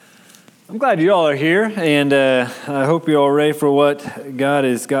I'm glad you all are here, and I hope you're all ready for what God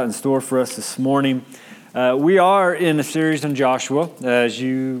has got in store for us this morning. We are in a series on Joshua, as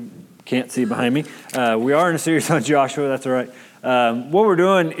you can't see behind me. We are in a series on Joshua, that's all right. What we're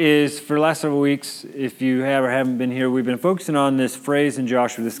doing is, for the last several weeks, if you have or haven't been here, we've been focusing on this phrase in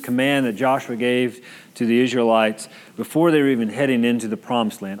Joshua, this command that Joshua gave to the Israelites before they were even heading into the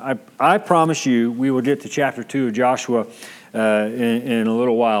Promised Land. I promise you we will get to chapter 2 of Joshua in a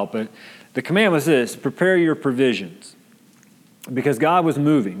little while, but the command was this: prepare your provisions. Because God was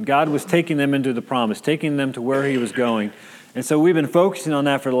moving. God was taking them into the promise, taking them to where He was going. And so we've been focusing on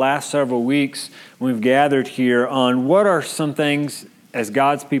that for the last several weeks. We've gathered here on what are some things as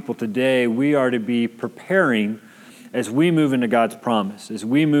God's people today we are to be preparing as we move into God's promise, as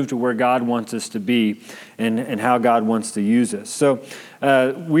we move to where God wants us to be and how God wants to use us. So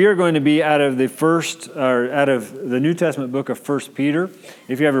we are going to be out of the New Testament book of 1 Peter.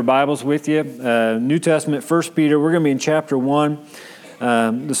 If you have your Bibles with you, New Testament, 1 Peter, we're going to be in chapter 1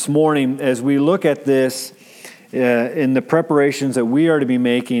 this morning as we look at this in the preparations that we are to be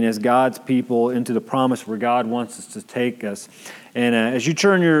making as God's people into the promise where God wants us to take us. And as you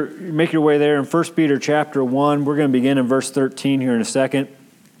make your way there in 1 Peter chapter 1, we're going to begin in verse 13 here in a second.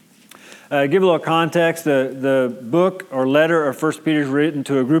 Give a little context. The book or letter of 1 Peter is written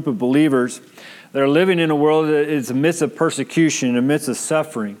to a group of believers that are living in a world that is amidst of persecution, amidst of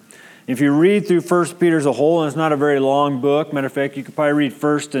suffering. If you read through 1 Peter as a whole, and it's not a very long book, matter of fact, you could probably read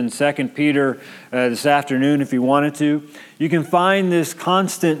 1 and 2 Peter this afternoon if you wanted to, you can find this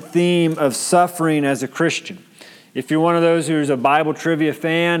constant theme of suffering as a Christian. If you're one of those who's a Bible trivia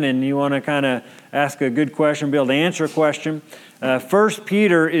fan and you want to kind of ask a good question, be able to answer a question, 1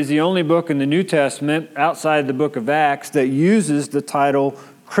 Peter is the only book in the New Testament outside the book of Acts that uses the title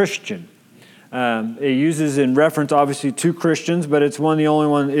Christian. It uses in reference, obviously, to Christians, but it is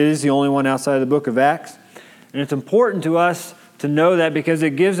the only one outside of the book of Acts. And it's important to us to know that because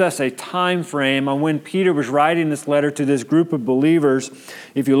it gives us a time frame on when Peter was writing this letter to this group of believers.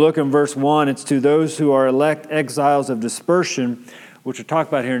 If you look in verse 1, it's to those who are elect exiles of dispersion, which we'll talk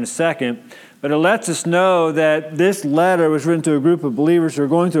about here in a second. But it lets us know that this letter was written to a group of believers who are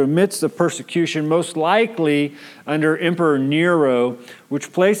going through amidst of persecution, most likely under Emperor Nero,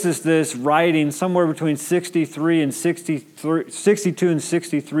 which places this writing somewhere between 62 and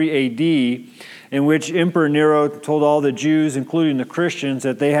 63 AD, in which Emperor Nero told all the Jews, including the Christians,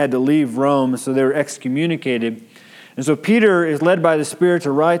 that they had to leave Rome, so they were excommunicated. And so Peter is led by the Spirit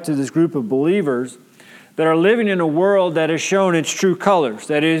to write to this group of believers that are living in a world that has shown its true colors,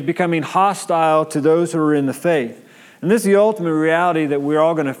 that is becoming hostile to those who are in the faith. And this is the ultimate reality that we're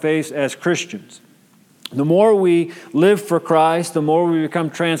all going to face as Christians. The more we live for Christ, the more we become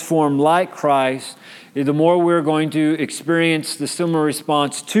transformed like Christ, the more we're going to experience the similar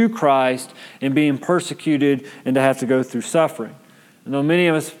response to Christ in being persecuted and to have to go through suffering. And though many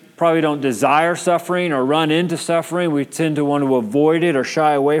of us probably don't desire suffering or run into suffering, we tend to want to avoid it or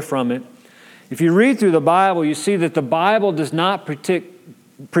shy away from it. If you read through the Bible, you see that the Bible does not depict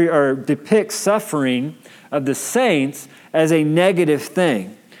suffering of the saints as a negative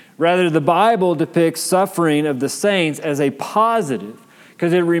thing. Rather, the Bible depicts suffering of the saints as a positive,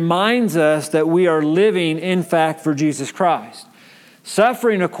 because it reminds us that we are living, in fact, for Jesus Christ.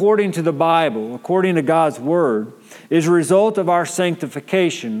 Suffering, according to the Bible, according to God's Word, is a result of our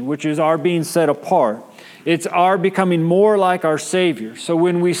sanctification, which is our being set apart. It's our becoming more like our Savior. So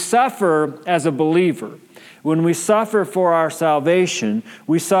when we suffer as a believer, when we suffer for our salvation,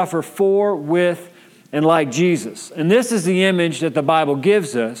 we suffer for, with, and like Jesus. And this is the image that the Bible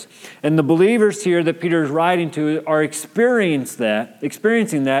gives us. And the believers here that Peter is writing to are experiencing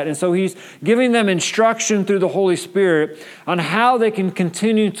that. And so he's giving them instruction through the Holy Spirit on how they can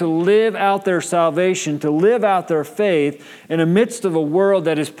continue to live out their salvation, to live out their faith in the midst of a world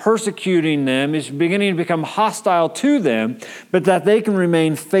that is persecuting them, is beginning to become hostile to them, but that they can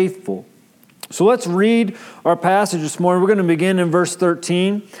remain faithful. So let's read our passage this morning. We're going to begin in verse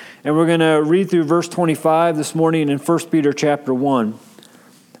 13, and we're going to read through verse 25 this morning in 1 Peter chapter 1.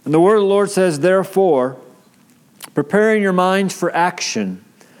 And the word of the Lord says, "Therefore, preparing your minds for action,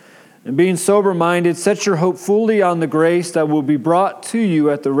 and being sober-minded, set your hope fully on the grace that will be brought to you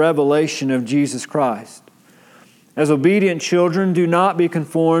at the revelation of Jesus Christ. As obedient children, do not be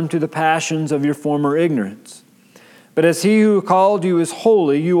conformed to the passions of your former ignorance. But as He who called you is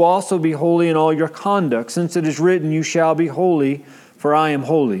holy, you also be holy in all your conduct, since it is written, 'You shall be holy, for I am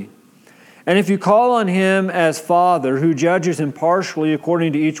holy.' And if you call on Him as Father, who judges impartially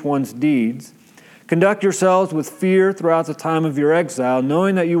according to each one's deeds, conduct yourselves with fear throughout the time of your exile,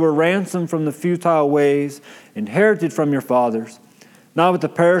 knowing that you were ransomed from the futile ways inherited from your fathers, not with the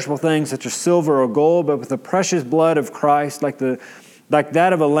perishable things such as silver or gold, but with the precious blood of Christ, like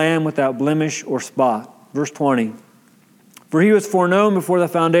that of a lamb without blemish or spot. Verse 20. For he was foreknown before the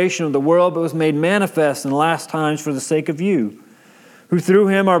foundation of the world, but was made manifest in the last times for the sake of you, who through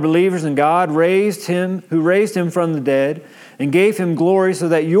him are believers in God, who raised him from the dead, and gave him glory, so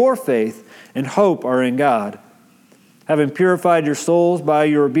that your faith and hope are in God. Having purified your souls by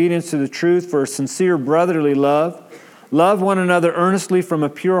your obedience to the truth for a sincere brotherly love, love one another earnestly from a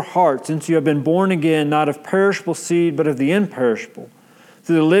pure heart, since you have been born again, not of perishable seed, but of the imperishable,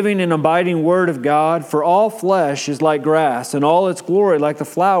 through the living and abiding word of God. For all flesh is like grass, and all its glory like the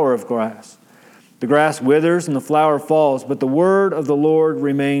flower of grass. The grass withers and the flower falls, but the word of the Lord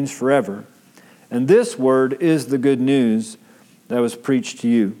remains forever. And this word is the good news that was preached to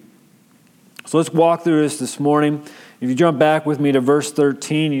you. So let's walk through this morning. If you jump back with me to verse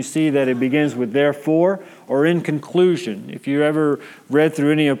 13, you see that it begins with therefore or in conclusion. If you ever read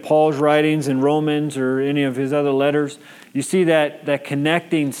through any of Paul's writings in Romans or any of his other letters, you see that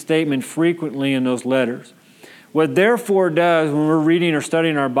connecting statement frequently in those letters. What therefore does when we're reading or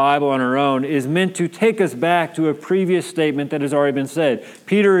studying our Bible on our own is meant to take us back to a previous statement that has already been said.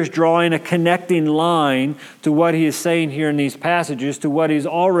 Peter is drawing a connecting line to what he is saying here in these passages to what he's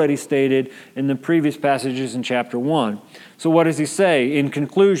already stated in the previous passages in chapter 1. So what does he say? In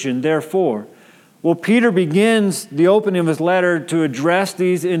conclusion, therefore. Well, Peter begins the opening of his letter to address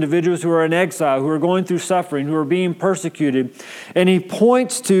these individuals who are in exile, who are going through suffering, who are being persecuted. And he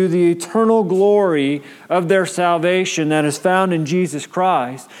points to the eternal glory of their salvation that is found in Jesus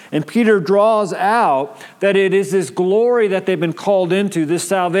Christ. And Peter draws out that it is this glory that they've been called into, this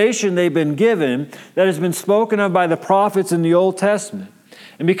salvation they've been given, that has been spoken of by the prophets in the Old Testament.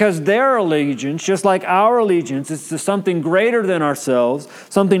 And because their allegiance, just like our allegiance, is to something greater than ourselves,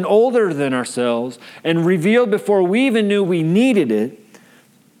 something older than ourselves, and revealed before we even knew we needed it,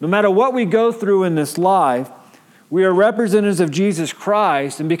 no matter what we go through in this life, we are representatives of Jesus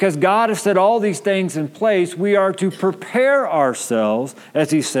Christ. And because God has set all these things in place, we are to prepare ourselves,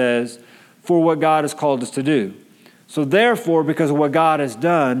 as he says, for what God has called us to do. So therefore, because of what God has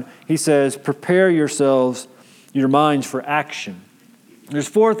done, he says, prepare yourselves, your minds for action. There's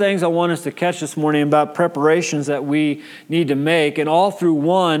 4 things I want us to catch this morning about preparations that we need to make, and all through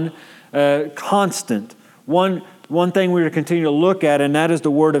one constant. One thing we're to continue to look at, and that is the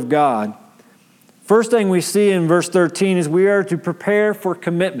Word of God. First thing we see in verse 13 is we are to prepare for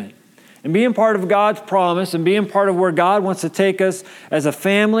commitment. And being part of God's promise and being part of where God wants to take us as a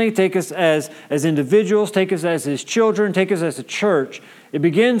family, take us as individuals, take us as His children, take us as a church, it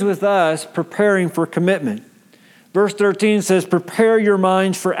begins with us preparing for commitment. Verse 13 says, prepare your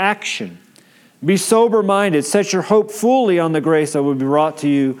minds for action. Be sober-minded. Set your hope fully on the grace that will be brought to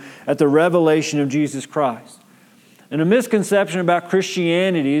you at the revelation of Jesus Christ. And a misconception about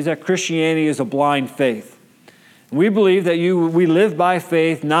Christianity is that Christianity is a blind faith. We believe that we live by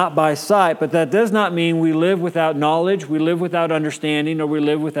faith, not by sight, but that does not mean we live without knowledge, we live without understanding, or we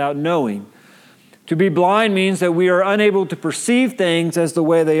live without knowing. To be blind means that we are unable to perceive things as the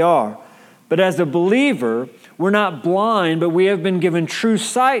way they are. But as a believer, we're not blind, but we have been given true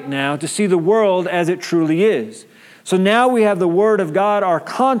sight now to see the world as it truly is. So now we have the Word of God, our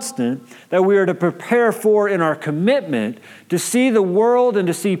constant, that we are to prepare for in our commitment to see the world and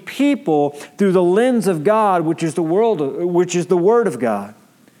to see people through the lens of God, which is the Word of God.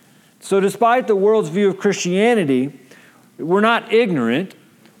 So despite the world's view of Christianity, we're not ignorant.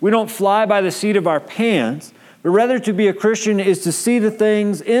 We don't fly by the seat of our pants. But rather to be a Christian is to see the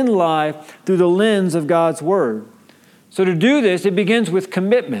things in life through the lens of God's Word. So to do this, it begins with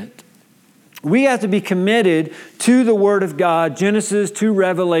commitment. We have to be committed to the Word of God, Genesis to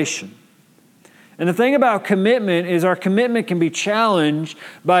Revelation. And the thing about commitment is our commitment can be challenged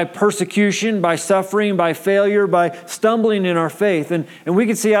by persecution, by suffering, by failure, by stumbling in our faith. And we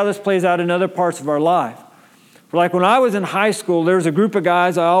can see how this plays out in other parts of our life. Like when I was in high school, there was a group of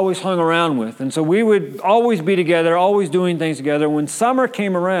guys I always hung around with. And so we would always be together, always doing things together. When summer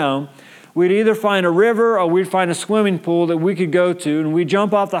came around, we'd either find a river or we'd find a swimming pool that we could go to. And we'd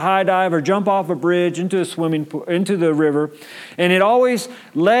jump off the high dive or jump off a bridge into a swimming pool, into the river. And it always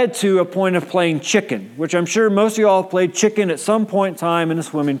led to a point of playing chicken, which I'm sure most of you all have played chicken at some point in time in a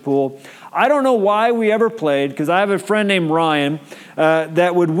swimming pool. I don't know why we ever played, because I have a friend named Ryan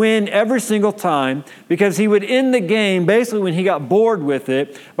that would win every single time, because he would end the game basically when he got bored with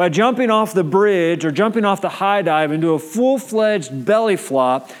it by jumping off the bridge or jumping off the high dive into a full-fledged belly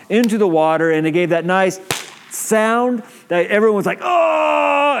flop into the water, and it gave that nice sound that everyone was like,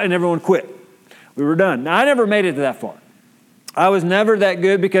 oh, and everyone quit. We were done. Now, I never made it to that far. I was never that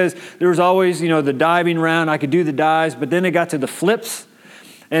good because there was always, the diving round. I could do the dives, but then it got to the flips.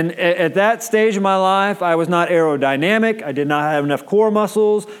 And at that stage of my life, I was not aerodynamic. I did not have enough core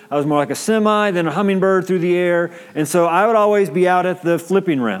muscles. I was more like a semi than a hummingbird through the air. And so I would always be out at the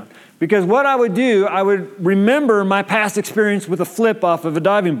flipping round. Because what I would do, I would remember my past experience with a flip off of a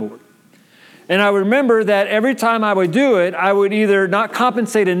diving board. And I would remember that every time I would do it, I would either not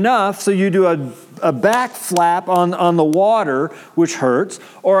compensate enough, so you do a back flap on the water, which hurts,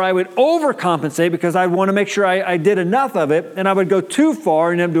 or I would overcompensate because I'd want to make sure I did enough of it, and I would go too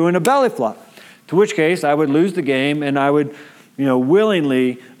far and end up doing a belly flop. To which case, I would lose the game, and I would,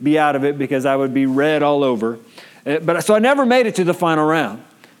 willingly be out of it because I would be red all over. So I never made it to the final round.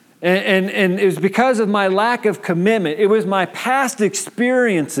 And it was because of my lack of commitment. It was my past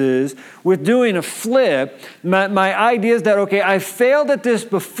experiences with doing a flip, my ideas that, okay, I failed at this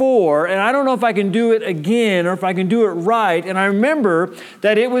before, and I don't know if I can do it again or if I can do it right. And I remember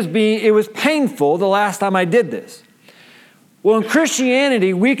that it was painful the last time I did this. Well, in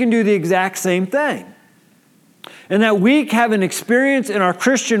Christianity, we can do the exact same thing. And that we have an experience in our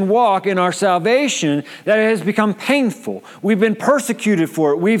Christian walk, in our salvation, that has become painful. We've been persecuted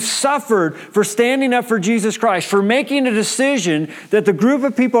for it. We've suffered for standing up for Jesus Christ, for making a decision that the group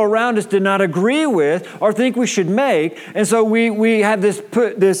of people around us did not agree with or think we should make. And so we have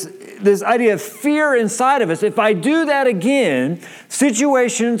this idea of fear inside of us. If I do that again,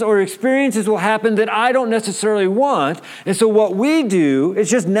 situations or experiences will happen that I don't necessarily want. And so what we do, it's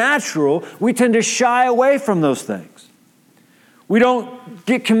just natural, we tend to shy away from those things. We don't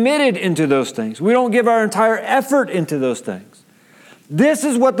get committed into those things. We don't give our entire effort into those things. This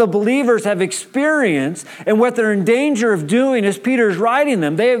is what the believers have experienced, and what they're in danger of doing as Peter's writing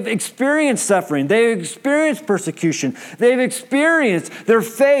them. They have experienced suffering. They have experienced persecution. They've experienced their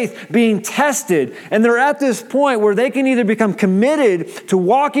faith being tested. And they're at this point where they can either become committed to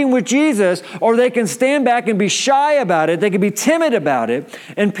walking with Jesus, or they can stand back and be shy about it. They can be timid about it.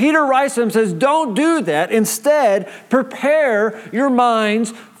 And Peter writes to them and says, don't do that. Instead, prepare your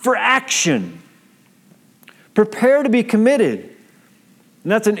minds for action. Prepare to be committed.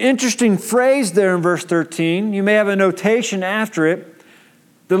 And that's an interesting phrase there in verse 13. You may have a notation after it.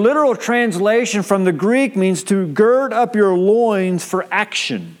 The literal translation from the Greek means to gird up your loins for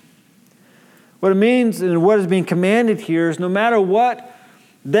action. What it means and what is being commanded here is no matter what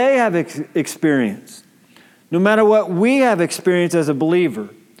they have experienced, no matter what we have experienced as a believer,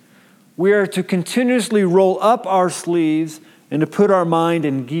 we are to continuously roll up our sleeves and to put our mind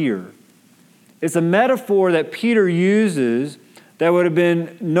in gear. It's a metaphor that Peter uses that would have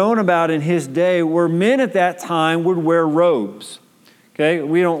been known about in his day, where men at that time would wear robes. Okay,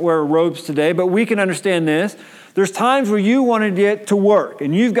 we don't wear robes today, but we can understand this. There's times where you want to get to work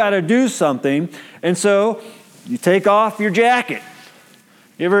and you've got to do something, and so you take off your jacket.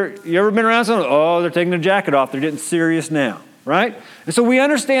 You ever been around someone? Oh, they're taking their jacket off. They're getting serious now, right? And so we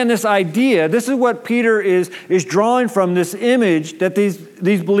understand this idea. This is what Peter is drawing from, this image that these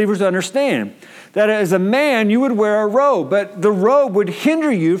believers understand. That as a man, you would wear a robe, but the robe would hinder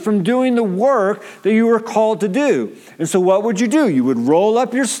you from doing the work that you were called to do. And so what would you do? You would roll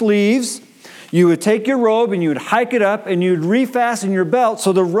up your sleeves, you would take your robe and you would hike it up and you'd refasten your belt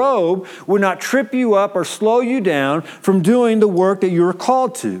so the robe would not trip you up or slow you down from doing the work that you were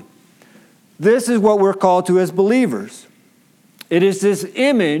called to. This is what we're called to as believers. It is this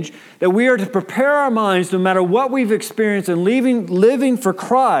image that we are to prepare our minds no matter what we've experienced in living for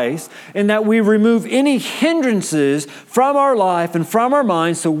Christ, and that we remove any hindrances from our life and from our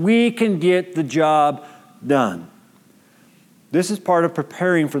minds so we can get the job done. This is part of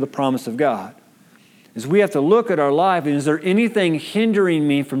preparing for the promise of God. Is we have to look at our life, and is there anything hindering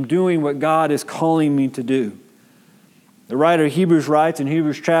me from doing what God is calling me to do? The writer of Hebrews writes in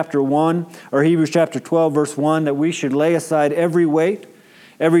Hebrews chapter 12, verse 1, that we should lay aside every weight,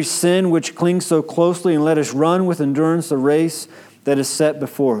 every sin which clings so closely, and let us run with endurance the race that is set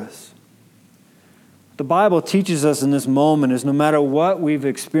before us. What the Bible teaches us in this moment is no matter what we've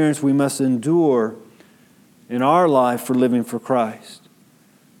experienced, we must endure in our life for living for Christ.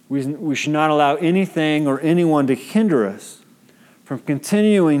 We should not allow anything or anyone to hinder us from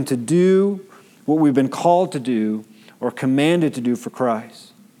continuing to do what we've been called to do or commanded to do for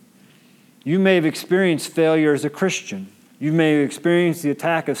Christ. You may have experienced failure as a Christian. You may have experienced the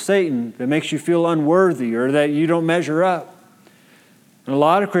attack of Satan that makes you feel unworthy or that you don't measure up. And a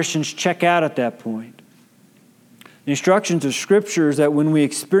lot of Christians check out at that point. The instructions of Scripture is that when we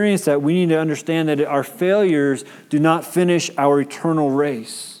experience that, we need to understand that our failures do not finish our eternal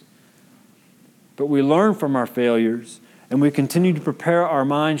race. But we learn from our failures, and we continue to prepare our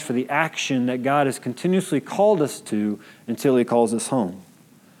minds for the action that God has continuously called us to until He calls us home.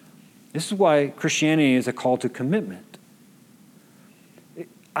 This is why Christianity is a call to commitment.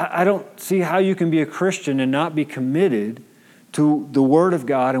 I don't see how you can be a Christian and not be committed to the Word of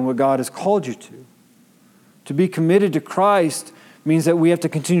God and what God has called you to. To be committed to Christ means that we have to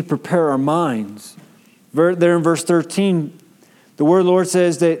continue to prepare our minds. There in verse 13, the Word of the Lord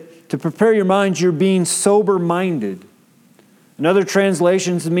says that to prepare your minds, you're being sober-minded. In other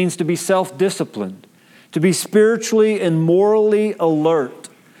translations, it means to be self-disciplined, to be spiritually and morally alert,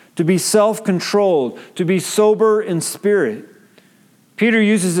 to be self-controlled, to be sober in spirit. Peter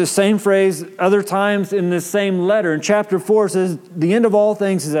uses the same phrase other times in this same letter. In chapter 4, it says, the end of all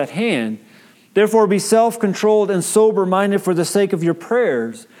things is at hand. Therefore, be self-controlled and sober-minded for the sake of your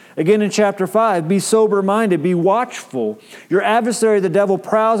prayers. Again, in chapter 5, be sober-minded, be watchful. Your adversary, the devil,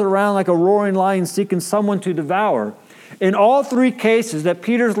 prowls around like a roaring lion seeking someone to devour. In all three cases that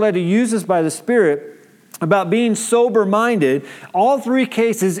Peter's led to use this by the Spirit about being sober-minded, all three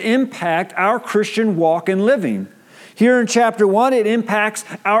cases impact our Christian walk and living. Here in chapter 1, it impacts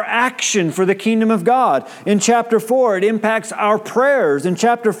our action for the kingdom of God. In chapter 4, it impacts our prayers. In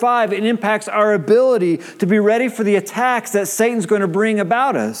chapter 5, it impacts our ability to be ready for the attacks that Satan's going to bring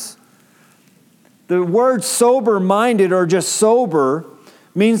about us. The word sober-minded or just sober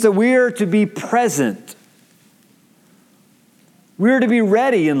means that we are to be present. We are to be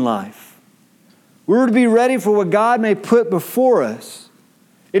ready in life. We are to be ready for what God may put before us.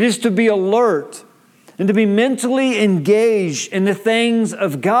 It is to be alert and to be mentally engaged in the things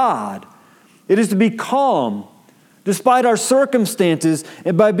of God. It is to be calm despite our circumstances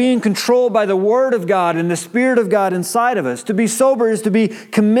and by being controlled by the Word of God and the Spirit of God inside of us. To be sober is to be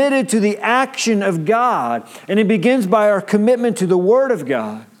committed to the action of God, and it begins by our commitment to the Word of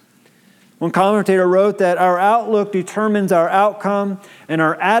God. One commentator wrote that our outlook determines our outcome and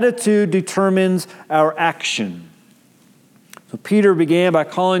our attitude determines our action. So Peter began by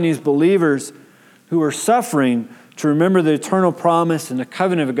calling these believers who are suffering to remember the eternal promise and the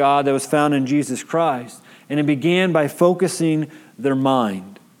covenant of God that was found in Jesus Christ. And it began by focusing their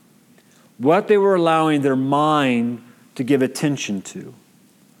mind. What they were allowing their mind to give attention to.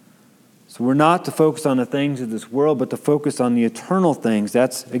 So we're not to focus on the things of this world, but to focus on the eternal things.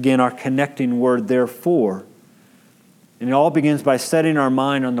 That's, again, our connecting word, therefore. And it all begins by setting our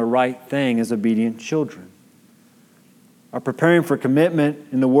mind on the right thing as obedient children. Our preparing for commitment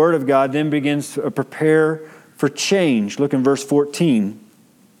in the Word of God then begins to prepare for change. Look in verse 14.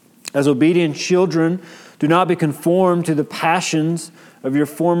 As obedient children, do not be conformed to the passions of your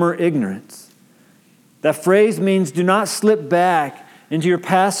former ignorance. That phrase means do not slip back into your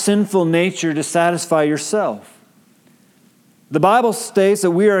past sinful nature to satisfy yourself. The Bible states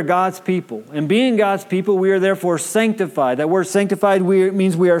that we are God's people. And being God's people, we are therefore sanctified. That word sanctified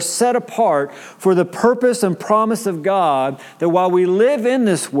means we are set apart for the purpose and promise of God, that while we live in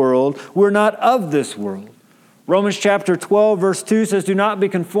this world, we're not of this world. Romans chapter 12, verse 2 says, do not be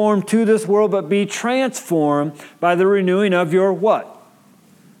conformed to this world, but be transformed by the renewing of your what?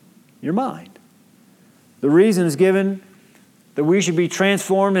 Your mind. The reason is given that we should be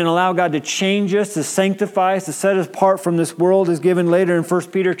transformed and allow God to change us, to sanctify us, to set us apart from this world is given later in 1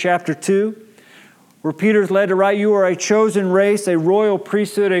 Peter chapter 2, where Peter is led to write, you are a chosen race, a royal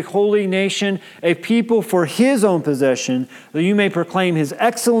priesthood, a holy nation, a people for His own possession, that you may proclaim His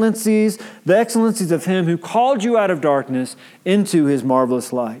excellencies, the excellencies of Him who called you out of darkness into His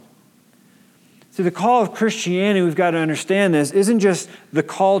marvelous light. See, the call of Christianity, we've got to understand this, isn't just the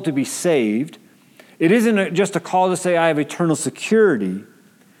call to be saved. It isn't just a call to say, I have eternal security,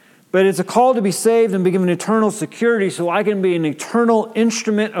 but it's a call to be saved and be given eternal security so I can be an eternal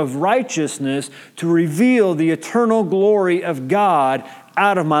instrument of righteousness to reveal the eternal glory of God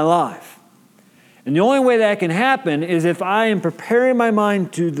out of my life. And the only way that can happen is if I am preparing my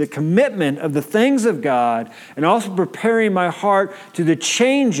mind to the commitment of the things of God and also preparing my heart to the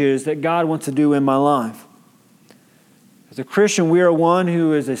changes that God wants to do in my life. As a Christian, we are one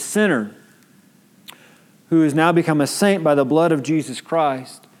who is a sinner, who has now become a saint by the blood of Jesus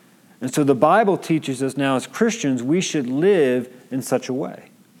Christ. And so the Bible teaches us now as Christians, we should live in such a way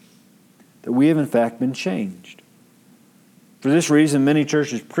that we have in fact been changed. For this reason, many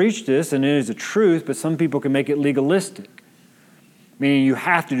churches preach this, and it is a truth, but some people can make it legalistic, meaning you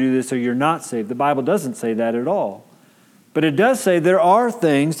have to do this or you're not saved. The Bible doesn't say that at all. But it does say there are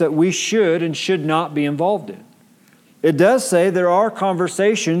things that we should and should not be involved in. It does say there are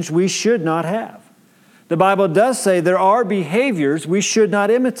conversations we should not have. The Bible does say there are behaviors we should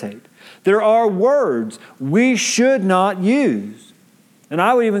not imitate. There are words we should not use. And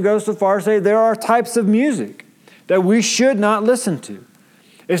I would even go so far as to say there are types of music that we should not listen to.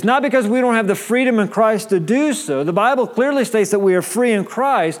 It's not because we don't have the freedom in Christ to do so. The Bible clearly states that we are free in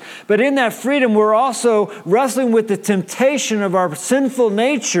Christ, but in that freedom, we're also wrestling with the temptation of our sinful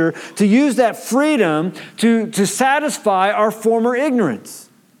nature to use that freedom to satisfy our former ignorance,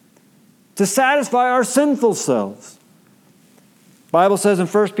 to satisfy our sinful selves. The Bible says in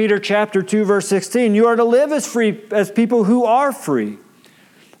 1 Peter chapter 2, verse 16, you are to live as people who are free,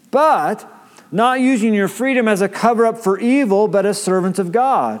 but not using your freedom as a cover-up for evil, but as servants of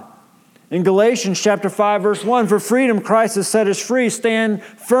God. In Galatians chapter 5, verse 1, for freedom Christ has set us free. Stand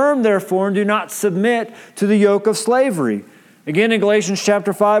firm, therefore, and do not submit to the yoke of slavery. Again, in Galatians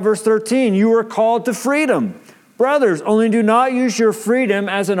chapter 5, verse 13, you are called to freedom. Brothers, only do not use your freedom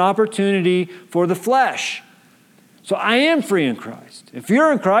as an opportunity for the flesh. So I am free in Christ. If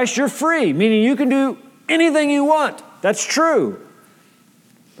you're in Christ, you're free, meaning you can do anything you want. That's true.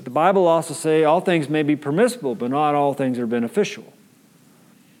 But the Bible also says all things may be permissible, but not all things are beneficial.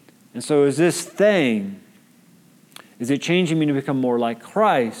 And so is this thing, is it changing me to become more like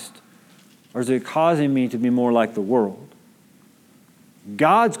Christ, or is it causing me to be more like the world?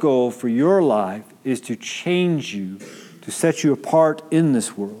 God's goal for your life is to change you, to set you apart in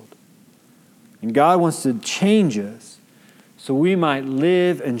this world. And God wants to change us so we might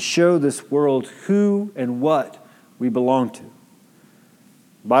live and show this world who and what we belong to.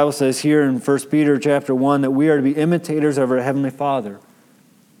 The Bible says here in 1 Peter chapter 1 that we are to be imitators of our Heavenly Father.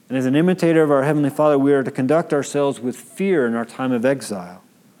 And as an imitator of our Heavenly Father, we are to conduct ourselves with fear in our time of exile.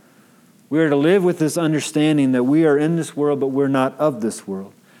 We are to live with this understanding that we are in this world, but we're not of this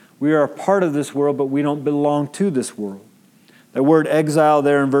world. We are a part of this world, but we don't belong to this world. The word exile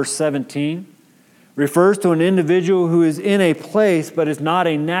there in verse 17 refers to an individual who is in a place but is not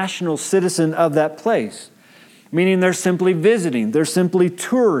a national citizen of that place, meaning they're simply visiting, they're simply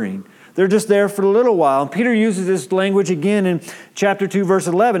touring, they're just there for a little while. And Peter uses this language again in chapter 2, verse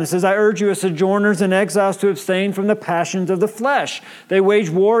 11. It says, I urge you as sojourners and exiles to abstain from the passions of the flesh. They wage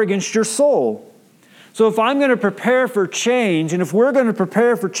war against your soul. So if I'm going to prepare for change, and if we're going to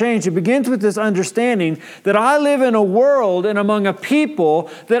prepare for change, it begins with this understanding that I live in a world and among a people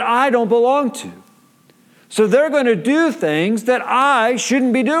that I don't belong to. So they're going to do things that I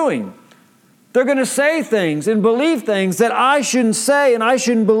shouldn't be doing. They're going to say things and believe things that I shouldn't say and I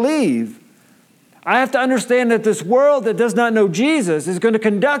shouldn't believe. I have to understand that this world that does not know Jesus is going to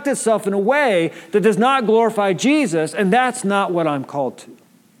conduct itself in a way that does not glorify Jesus, and that's not what I'm called to.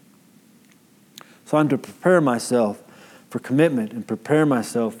 So I'm to prepare myself for commitment and prepare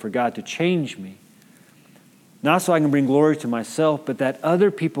myself for God to change me. Not so I can bring glory to myself, but that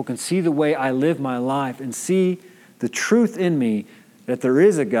other people can see the way I live my life and see the truth in me that there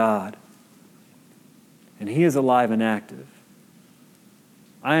is a God and He is alive and active.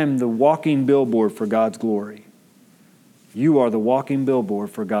 I am the walking billboard for God's glory. You are the walking billboard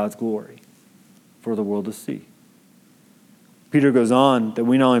for God's glory for the world to see. Peter goes on that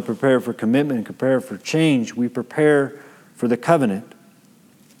we not only prepare for commitment and prepare for change, we prepare for the covenant.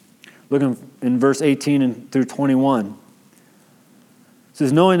 Look in verse 18 and through 21. It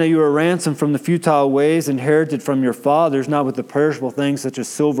says, knowing that you are ransomed from the futile ways inherited from your fathers, not with the perishable things such as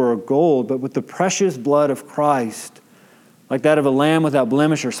silver or gold, but with the precious blood of Christ, like that of a lamb without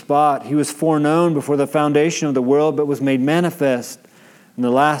blemish or spot. He was foreknown before the foundation of the world, but was made manifest in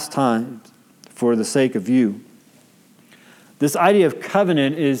the last times for the sake of you. This idea of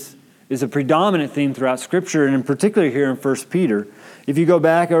covenant is a predominant theme throughout Scripture, and in particular here in 1 Peter. If you go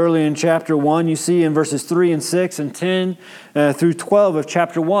back early in chapter 1, you see in verses 3 and 6 and 10 through 12 of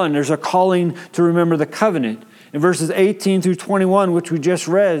chapter 1, there's a calling to remember the covenant. In verses 18 through 21, which we just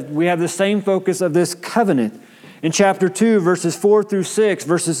read, we have the same focus of this covenant. In chapter 2, verses 4 through 6,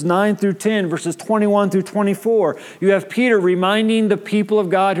 verses 9 through 10, verses 21 through 24, you have Peter reminding the people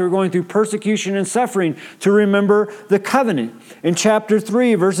of God who are going through persecution and suffering to remember the covenant. In chapter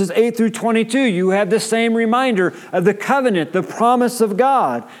 3, verses 8 through 22, you have the same reminder of the covenant, the promise of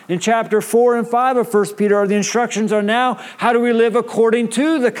God. In chapter 4 and 5 of 1 Peter, the instructions are now, how do we live according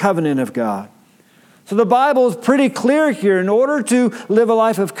to the covenant of God? So the Bible is pretty clear here. In order to live a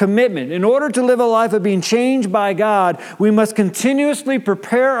life of commitment, in order to live a life of being changed by God, we must continuously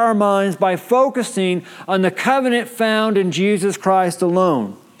prepare our minds by focusing on the covenant found in Jesus Christ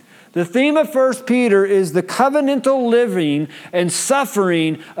alone. The theme of 1 Peter is the covenantal living and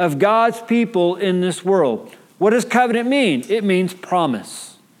suffering of God's people in this world. What does covenant mean? It means promise.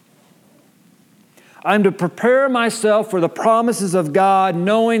 I'm to prepare myself for the promises of God,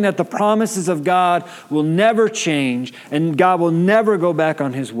 knowing that the promises of God will never change and God will never go back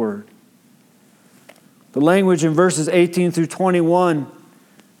on His word. The language in verses 18 through 21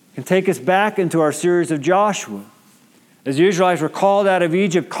 can take us back into our series of Joshua. As the Israelites were called out of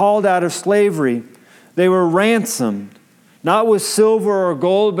Egypt, called out of slavery, they were ransomed, not with silver or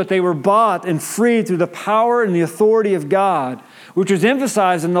gold, but they were bought and freed through the power and the authority of God, which was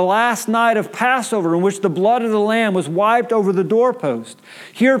emphasized in the last night of Passover, in which the blood of the Lamb was wiped over the doorpost.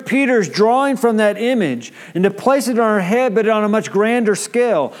 Here Peter's drawing from that image and to place it on our head, but on a much grander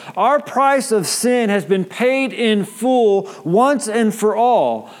scale. Our price of sin has been paid in full once and for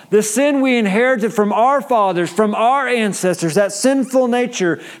all. The sin we inherited from our fathers, from our ancestors, that sinful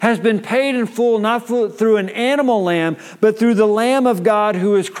nature, has been paid in full, not through an animal lamb, but through the Lamb of God,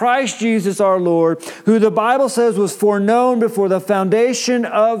 who is Christ Jesus our Lord, who the Bible says was foreknown before the foundation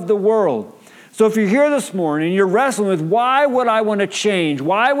of the world. So if you're here this morning and you're wrestling with, why would I want to change?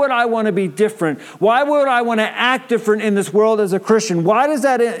 Why would I want to be different? Why would I want to act different in this world as a Christian? Why does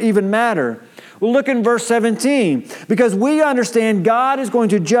that even matter? Well, look in verse 17. Because we understand God is going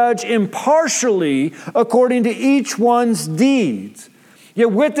to judge impartially according to each one's deeds. Yet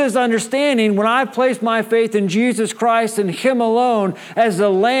with this understanding, when I place my faith in Jesus Christ and Him alone as the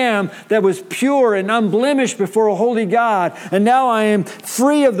Lamb that was pure and unblemished before a holy God, and now I am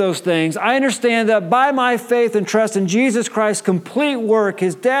free of those things, I understand that by my faith and trust in Jesus Christ's complete work,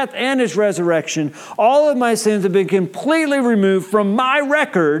 His death and His resurrection, all of my sins have been completely removed from my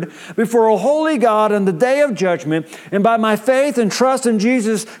record before a holy God on the day of judgment. And by my faith and trust in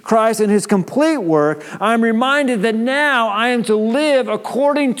Jesus Christ and His complete work, I'm reminded that now I am to live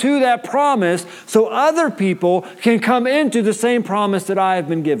according to that promise, so other people can come into the same promise that I have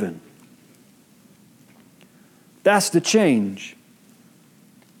been given. That's the change.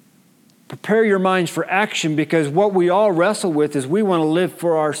 Prepare your minds for action, because what we all wrestle with is we want to live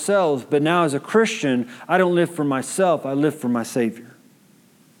for ourselves, but now as a Christian, I don't live for myself, I live for my Savior.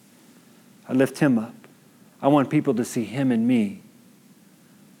 I lift Him up. I want people to see Him in me.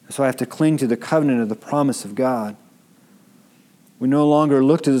 So I have to cling to the covenant of the promise of God. We no longer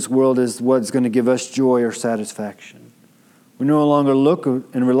look to this world as what's going to give us joy or satisfaction. We no longer look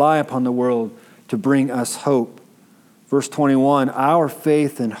and rely upon the world to bring us hope. Verse 21, our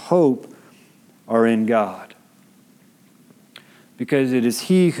faith and hope are in God. Because it is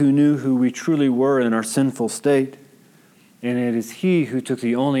He who knew who we truly were in our sinful state, and it is He who took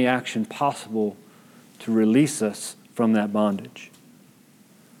the only action possible to release us from that bondage.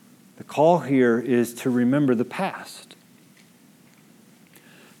 The call here is to remember the past.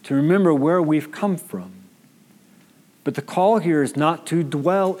 To remember where we've come from. But the call here is not to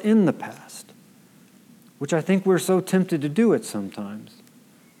dwell in the past, which I think we're so tempted to do it sometimes.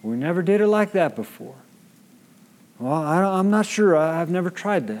 We never did it like that before. Well, I'm not sure. I've never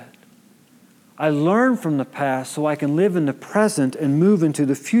tried that. I learn from the past so I can live in the present and move into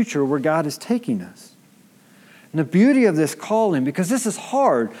the future where God is taking us. And the beauty of this calling, because this is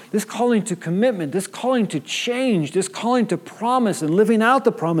hard, this calling to commitment, this calling to change, this calling to promise and living out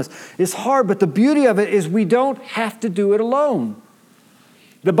the promise is hard, but the beauty of it is we don't have to do it alone.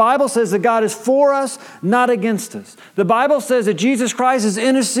 The Bible says that God is for us, not against us. The Bible says that Jesus Christ is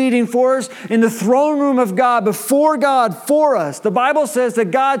interceding for us in the throne room of God, before God, for us. The Bible says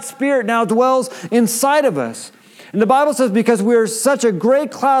that God's Spirit now dwells inside of us. And the Bible says because we are such a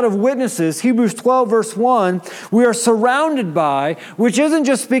great cloud of witnesses, Hebrews 12 verse 1, we are surrounded by, which isn't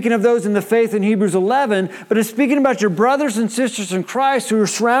just speaking of those in the faith in Hebrews 11, but it's speaking about your brothers and sisters in Christ who are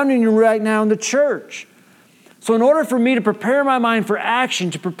surrounding you right now in the church. So in order for me to prepare my mind for action,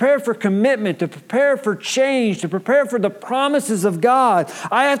 to prepare for commitment, to prepare for change, to prepare for the promises of God,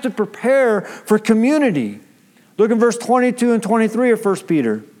 I have to prepare for community. Look in verse 22 and 23 of 1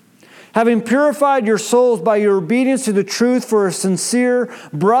 Peter. Having purified your souls by your obedience to the truth for a sincere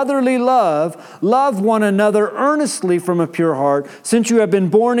brotherly love, love one another earnestly from a pure heart, since you have been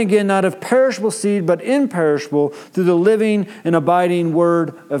born again, not of perishable seed, but imperishable, through the living and abiding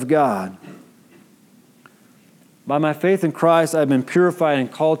Word of God. By my faith in Christ, I have been purified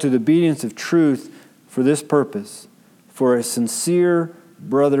and called to the obedience of truth for this purpose, for a sincere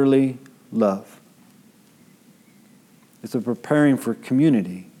brotherly love. It's a preparing for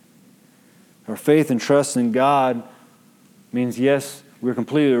community. Our faith and trust in God means, yes, we're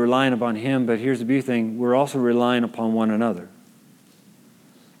completely relying upon Him, but here's the beauty thing, we're also relying upon one another.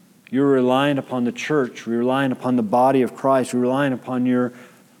 You're relying upon the church, you're relying upon the body of Christ, you're relying upon your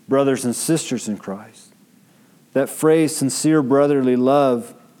brothers and sisters in Christ. That phrase, sincere brotherly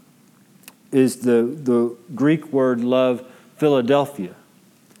love, is the Greek word love, Philadelphia.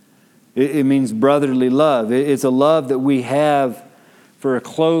 It means brotherly love. It's a love that we have for a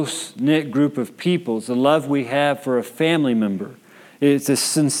close-knit group of people. It's a love we have for a family member. It's a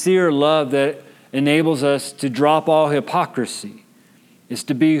sincere love that enables us to drop all hypocrisy. is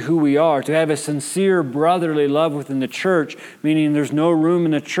to be who we are, to have a sincere brotherly love within the church, meaning there's no room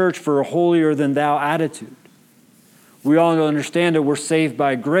in the church for a holier-than-thou attitude. We all understand that we're saved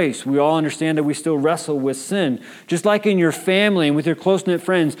by grace. We all understand that we still wrestle with sin. Just like in your family and with your close-knit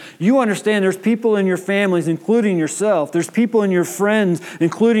friends, you understand there's people in your families, including yourself. There's people in your friends,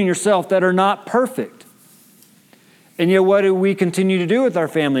 including yourself, that are not perfect. And yet what do we continue to do with our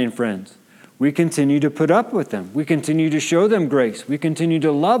family and friends? We continue to put up with them. We continue to show them grace. We continue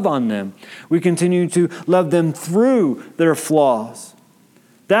to love on them. We continue to love them through their flaws.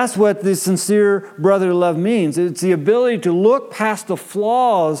 That's what the sincere brotherly love means. It's the ability to look past the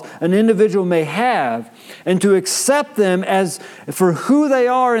flaws an individual may have and to accept them as for who they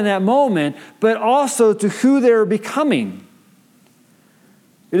are in that moment, but also to who they're becoming.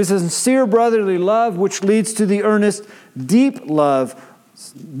 It is a sincere brotherly love which leads to the earnest, deep love.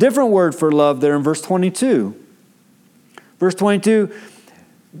 Different word for love there in verse 22. Verse 22,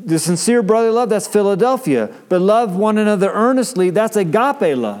 the sincere brotherly love, that's Philadelphia. But love one another earnestly, that's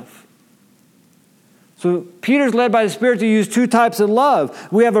agape love. So Peter's led by the Spirit to use two types of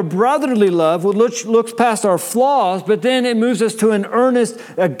love. We have a brotherly love which looks past our flaws, but then it moves us to an earnest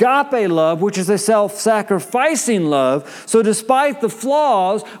agape love, which is a self-sacrificing love. So despite the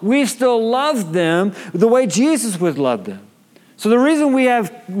flaws, we still love them the way Jesus would love them. So the reason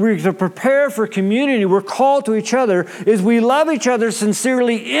we're to prepare for community, we're called to each other, is we love each other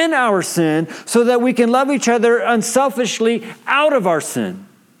sincerely in our sin so that we can love each other unselfishly out of our sin.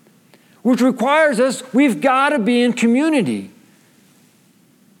 Which requires us, we've got to be in community.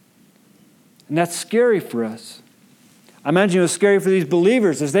 And that's scary for us. I imagine it was scary for these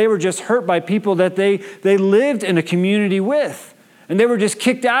believers as they were just hurt by people that they lived in a community with. And they were just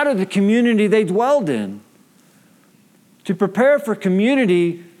kicked out of the community they dwelled in. To prepare for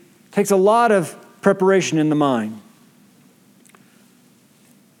community takes a lot of preparation in the mind.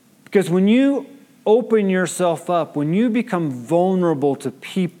 Because when you open yourself up, when you become vulnerable to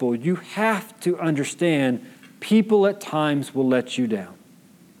people, you have to understand people at times will let you down.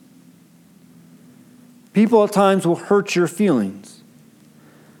 People at times will hurt your feelings.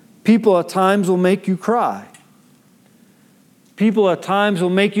 People at times will make you cry. People at times will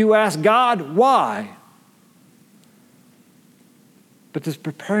make you ask God, why? But this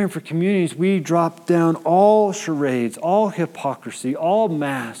preparing for communities, we drop down all charades, all hypocrisy, all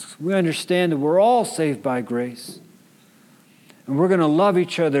masks. We understand that we're all saved by grace. And we're going to love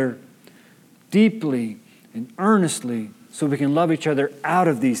each other deeply and earnestly so we can love each other out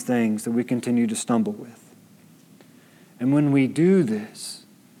of these things that we continue to stumble with. And when we do this,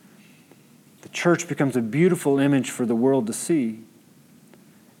 the church becomes a beautiful image for the world to see.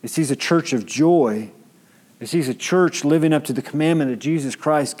 It sees a church of joy. It sees a church living up to the commandment that Jesus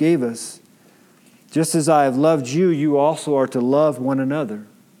Christ gave us. Just as I have loved you, you also are to love one another.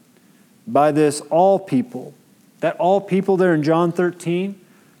 By this, all people, that all people there in John 13,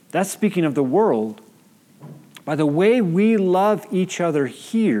 that's speaking of the world. By the way we love each other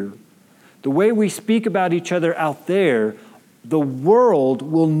here, the way we speak about each other out there, the world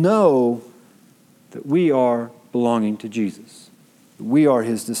will know that we are belonging to Jesus. We are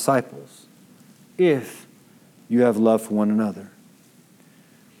His disciples. If you have love for one another.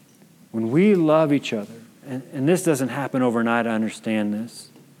 When we love each other, and this doesn't happen overnight, I understand this,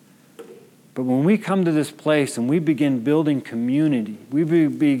 but when we come to this place and we begin building community, we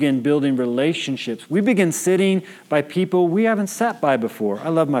begin building relationships, we begin sitting by people we haven't sat by before. I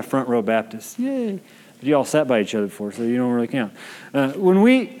love my front row Baptists. Yay. But you all sat by each other before, so you don't really count. When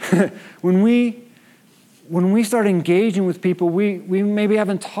we start engaging with people we maybe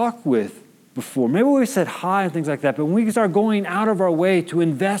haven't talked with before. Maybe we said hi and things like that, but when we start going out of our way to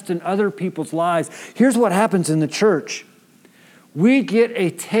invest in other people's lives, here's what happens in the church. We get a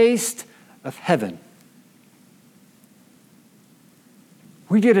taste of heaven.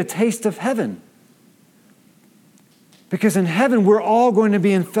 We get a taste of heaven. Because in heaven, we're all going to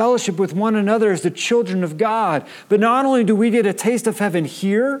be in fellowship with one another as the children of God. But not only do we get a taste of heaven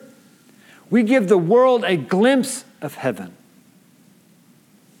here, we give the world a glimpse of heaven.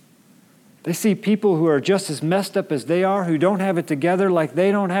 They see people who are just as messed up as they are, who don't have it together like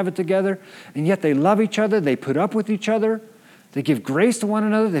they don't have it together, and yet they love each other, they put up with each other, they give grace to one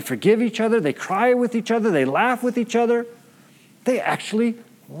another, they forgive each other, they cry with each other, they laugh with each other. They actually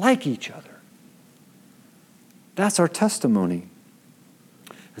like each other. That's our testimony.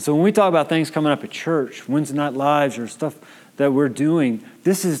 And so when we talk about things coming up at church, Wednesday night lives or stuff that we're doing,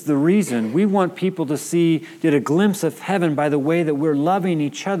 this is the reason. We want people to get a glimpse of heaven by the way that we're loving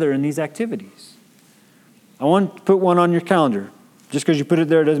each other in these activities. I want to put one on your calendar. Just because you put it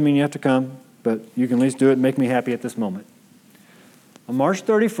there doesn't mean you have to come, but you can at least do it and make me happy at this moment. On March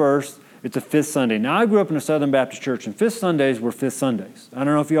 31st, it's a fifth Sunday. Now, I grew up in a Southern Baptist church, and fifth Sundays were fifth Sundays. I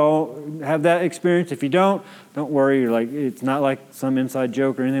don't know if you all have that experience. If you don't worry. It's not like some inside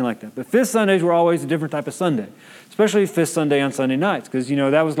joke or anything like that. But fifth Sundays were always a different type of Sunday, especially fifth Sunday on Sunday nights, because,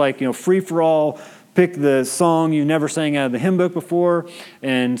 that was like, free-for-all, pick the song you never sang out of the hymn book before,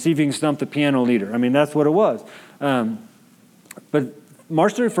 and see if you can stump the piano leader. I mean, that's what it was. But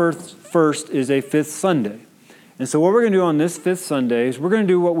March 31st is a fifth Sunday. And so what we're going to do on this fifth Sunday is we're going to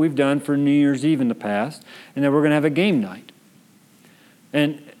do what we've done for New Year's Eve in the past, and then we're going to have a game night.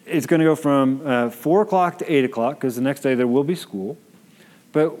 And it's going to go from 4 o'clock to 8 o'clock, because the next day there will be school.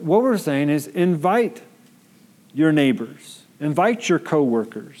 But what we're saying is invite your neighbors, invite your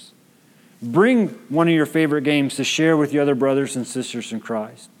coworkers, bring one of your favorite games to share with your other brothers and sisters in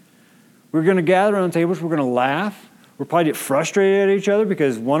Christ. We're going to gather around tables, we're going to laugh, we'll probably get frustrated at each other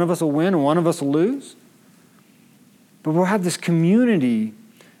because one of us will win and one of us will lose. But we'll have this community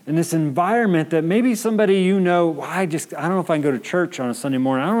and this environment that maybe somebody I don't know if I can go to church on a Sunday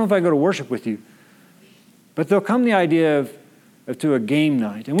morning. I don't know if I can go to worship with you. But there'll come the idea to a game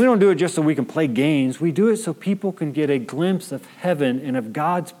night. And we don't do it just so we can play games. We do it so people can get a glimpse of heaven and of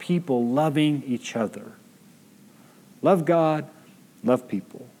God's people loving each other. Love God, love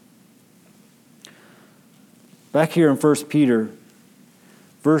people. Back here in 1 Peter,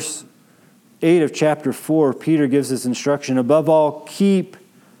 verse 8 of chapter 4, Peter gives this instruction, above all, keep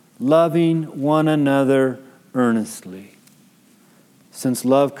loving one another earnestly, since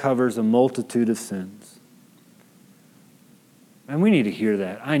love covers a multitude of sins. And we need to hear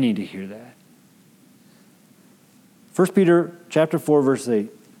that. I need to hear that. 1 Peter chapter 4, verse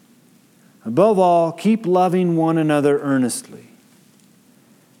 8. Above all, keep loving one another earnestly,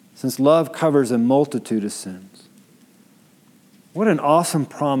 since love covers a multitude of sins. What an awesome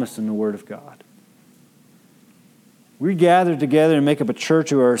promise in the Word of God. We gather together and make up a church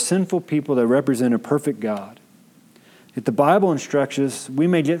who are sinful people that represent a perfect God. If the Bible instructs us, we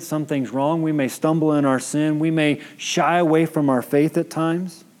may get some things wrong. We may stumble in our sin. We may shy away from our faith at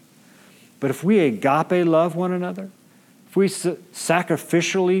times. But if we agape love one another, if we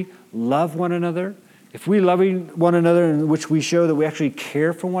sacrificially love one another, if we love one another in which we show that we actually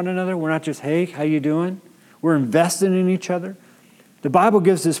care for one another, we're not just, hey, how you doing? We're invested in each other. The Bible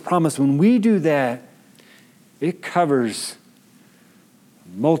gives this promise. When we do that, it covers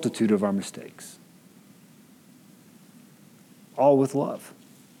a multitude of our mistakes. All with love.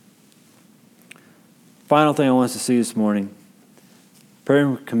 Final thing I want us to see this morning. Prayer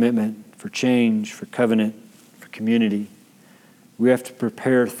and commitment for change, for covenant, for community. We have to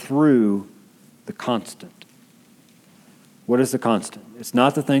prepare through the constant. What is the constant? It's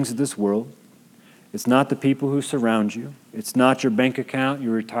not the things of this world. It's not the people who surround you. It's not your bank account,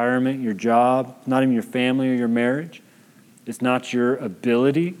 your retirement, your job, not even your family or your marriage. It's not your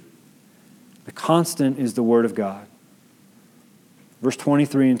ability. The constant is the Word of God. Verse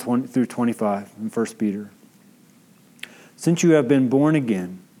 23 through 25 in 1 Peter. Since you have been born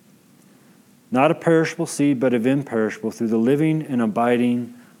again, not of perishable seed, but of imperishable, through the living and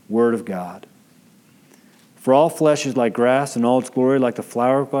abiding Word of God. For all flesh is like grass, and all its glory like the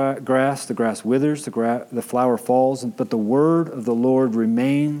flower grass. The grass withers, the flower falls, but the word of the Lord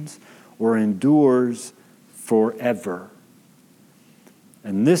remains or endures forever.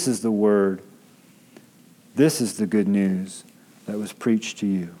 And this is the word, this is the good news that was preached to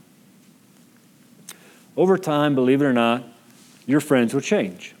you. Over time, believe it or not, your friends will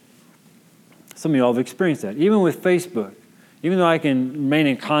change. Some of you all have experienced that. Even with Facebook. Even though I can remain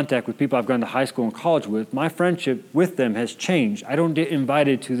in contact with people I've gone to high school and college with, my friendship with them has changed. I don't get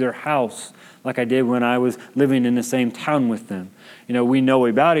invited to their house like I did when I was living in the same town with them. We know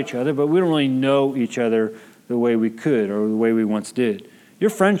about each other, but we don't really know each other the way we could or the way we once did. Your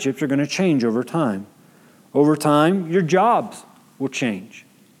friendships are going to change over time. Over time, your jobs will change.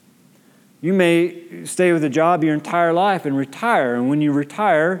 You may stay with a job your entire life and retire, and when you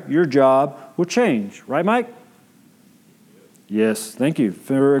retire, your job will change. Right, Mike? Yes, thank you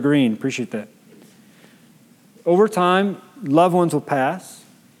for agreeing. Appreciate that. Over time, loved ones will pass.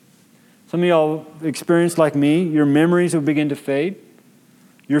 Some of y'all experienced like me, your memories will begin to fade.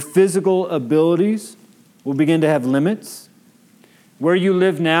 Your physical abilities will begin to have limits. Where you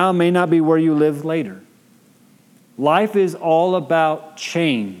live now may not be where you live later. Life is all about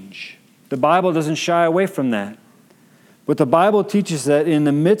change. The Bible doesn't shy away from that. But the Bible teaches that in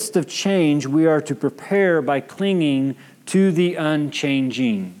the midst of change, we are to prepare by clinging to the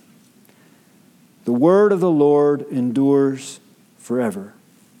unchanging. The word of the Lord endures forever.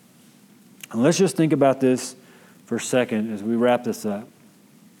 And let's just think about this for a second as we wrap this up.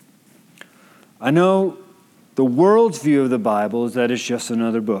 I know The world's view of the Bible is that it's just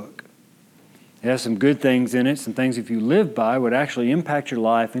another book. It has some good things in it, some things if you live by would actually impact your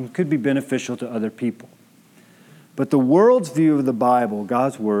life and could be beneficial to other people. But the world's view of the Bible,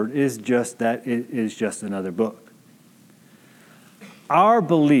 God's Word, is just that it is just another book. Our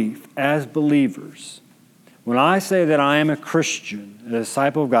belief as believers, when I say that I am a Christian, a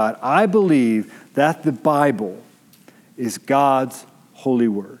disciple of God, I believe that the Bible is God's holy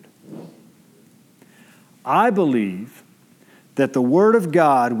word. I believe that the Word of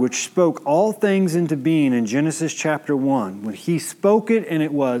God, which spoke all things into being in Genesis chapter 1, when He spoke it and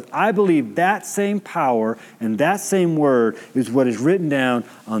it was, I believe that same power and that same Word is what is written down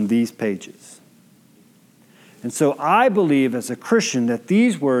on these pages. And so I believe as a Christian that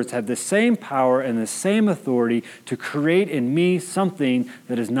these words have the same power and the same authority to create in me something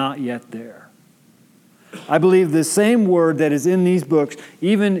that is not yet there. I believe the same word that is in these books,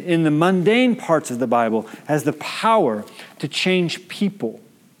 even in the mundane parts of the Bible, has the power to change people.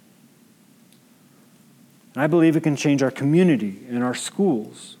 And I believe it can change our community and our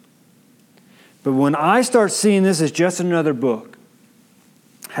schools. But when I start seeing this as just another book,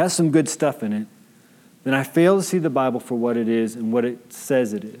 has some good stuff in it, then I fail to see the Bible for what it is and what it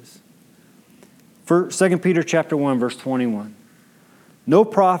says it is. 2 Peter chapter 1, verse 21. No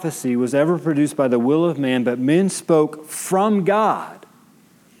prophecy was ever produced by the will of man, but men spoke from God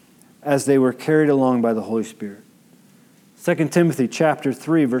as they were carried along by the Holy Spirit. 2 Timothy chapter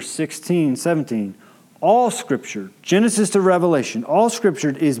 3, verse 16, 17. All Scripture, Genesis to Revelation, all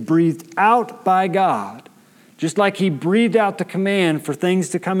Scripture is breathed out by God. Just like He breathed out the command for things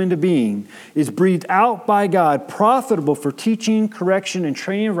to come into being, is breathed out by God, profitable for teaching, correction, and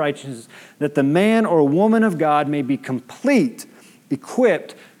training of righteousness, that the man or woman of God may be complete,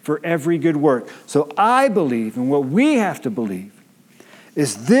 equipped for every good work. So I believe, and what we have to believe,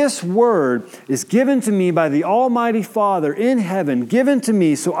 is this word is given to me by the Almighty Father in heaven, given to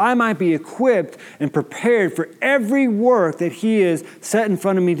me so I might be equipped and prepared for every work that He is set in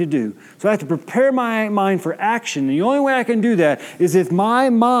front of me to do. So I have to prepare my mind for action. And the only way I can do that is if my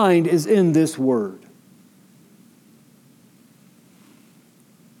mind is in this word.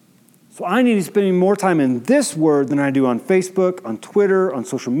 So I need to spend more time in this word than I do on Facebook, on Twitter, on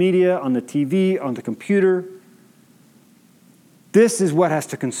social media, on the TV, on the computer. This is what has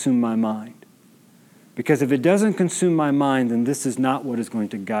to consume my mind. Because if it doesn't consume my mind, then this is not what is going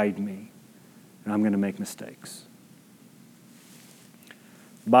to guide me. And I'm going to make mistakes.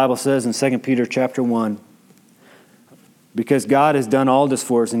 The Bible says in 2 Peter chapter 1, because God has done all this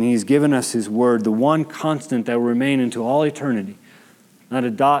for us and He's given us His word, the one constant that will remain into all eternity, not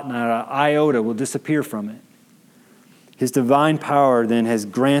a dot, not an iota will disappear from it. His divine power then has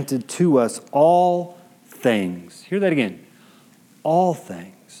granted to us all things. Hear that again. All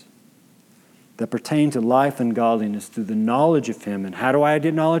things that pertain to life and godliness through the knowledge of Him. And how do I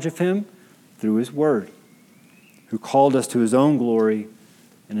get knowledge of Him? Through His Word, who called us to His own glory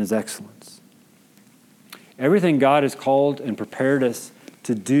and His excellence. Everything God has called and prepared us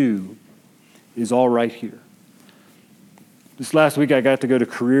to do is all right here. This last week I got to go to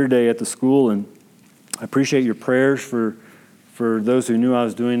career day at the school, and I appreciate your prayers for those who knew I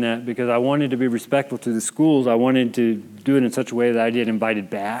was doing that, because I wanted to be respectful to the schools. I wanted to do it in such a way that I get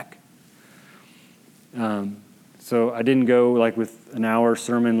invited back. So I didn't go like with an hour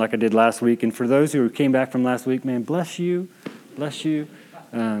sermon like I did last week. And for those who came back from last week, man, bless you. Bless you.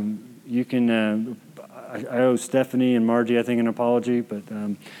 You can, I owe Stephanie and Margie, I think, an apology, but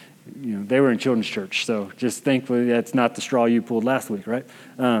they were in children's church. So just thankfully that's not the straw you pulled last week, right?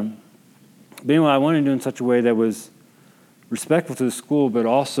 But anyway, I wanted to do it in such a way that was respectful to the school, but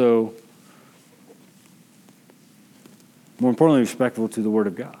also, more importantly, respectful to the Word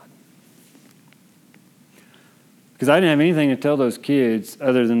of God. Because I didn't have anything to tell those kids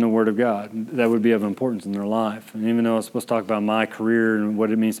other than the Word of God that would be of importance in their life. And even though I was supposed to talk about my career and what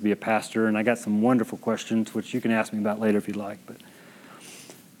it means to be a pastor, and I got some wonderful questions, which you can ask me about later if you'd like. But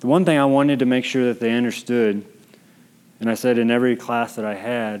the one thing I wanted to make sure that they understood, and I said in every class that I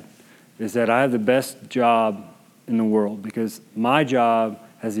had, is that I have the best job in the world, because my job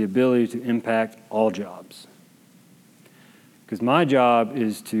has the ability to impact all jobs. Because my job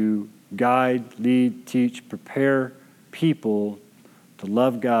is to guide, lead, teach, prepare people to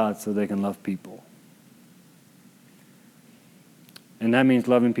love God so they can love people. And that means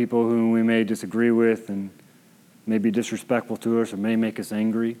loving people whom we may disagree with and may be disrespectful to us or may make us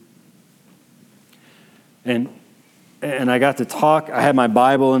angry. And I got to talk. I had my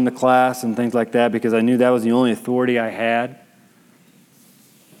Bible in the class and things like that because I knew that was the only authority I had.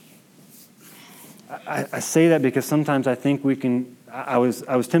 I say that because sometimes I think we can I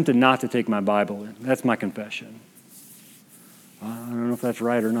was tempted not to take my Bible in. That's my confession. I don't know if that's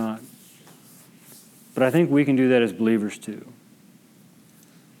right or not. But I think we can do that as believers too.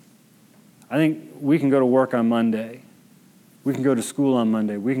 I think we can go to work on Monday. We can go to school on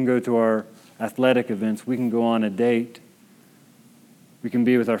Monday. We can go to our athletic events. We can go on a date. We can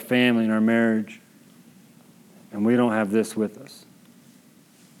be with our family and our marriage. And we don't have this with us.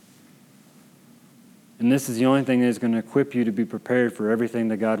 And this is the only thing that is going to equip you to be prepared for everything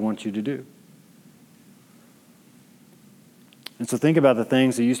that God wants you to do. And so think about the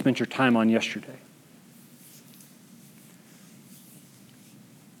things that you spent your time on yesterday.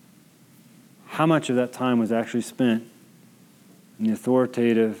 How much of that time was actually spent in the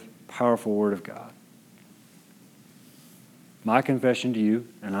authoritative, powerful Word of God? My confession to you,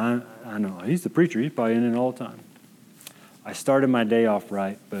 and I know he's the preacher, he's probably in it all the time. I started my day off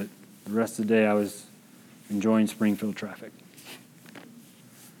right, but the rest of the day I was enjoying Springfield traffic.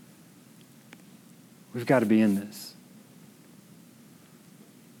 We've got to be in this.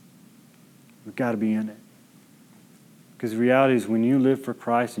 We've got to be in it. Because the reality is when you live for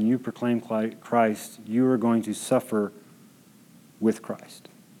Christ and you proclaim Christ, you are going to suffer with Christ.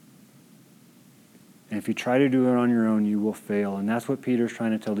 And if you try to do it on your own, you will fail. And that's what Peter's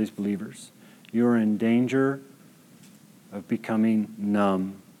trying to tell these believers. You are in danger of becoming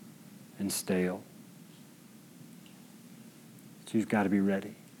numb and stale. So you've got to be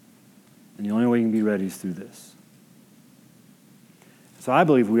ready. And the only way you can be ready is through this. So I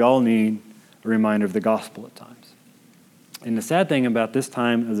believe we all need a reminder of the gospel at times. And the sad thing about this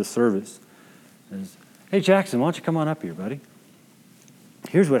time of the service is, hey, Jackson, why don't you come on up here, buddy?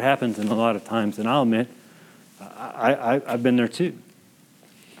 Here's what happens in a lot of times, and I'll admit, I've been there too.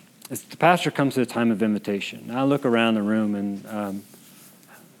 It's the pastor comes to a time of invitation. Now I look around the room, and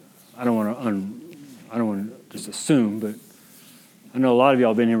I don't want to just assume, but I know a lot of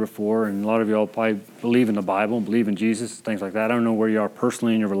y'all have been here before, and a lot of y'all probably believe in the Bible and believe in Jesus, things like that. I don't know where you are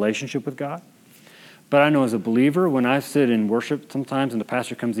personally in your relationship with God. But I know as a believer, when I sit in worship sometimes and the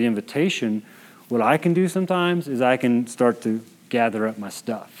pastor comes the invitation, what I can do sometimes is I can start to gather up my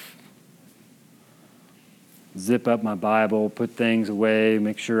stuff. Zip up my Bible, put things away,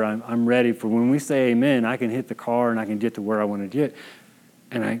 make sure I'm ready for when we say amen, I can hit the car and I can get to where I want to get.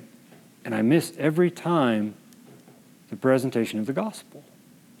 And I miss every time the presentation of the gospel.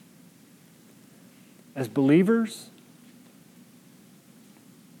 As believers,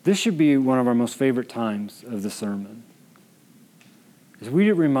 this should be one of our most favorite times of the sermon. As we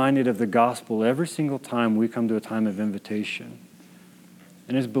get reminded of the gospel every single time we come to a time of invitation.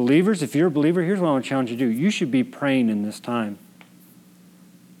 And as believers, if you're a believer, here's what I want to challenge you to do. You should be praying in this time.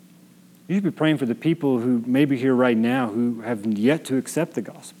 You should be praying for the people who may be here right now who have yet to accept the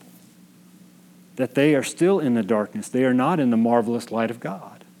gospel. That they are still in the darkness. They are not in the marvelous light of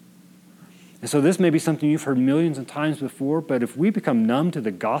God. And so this may be something you've heard millions of times before, but if we become numb to the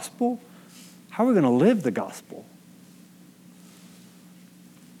gospel, how are we going to live the gospel?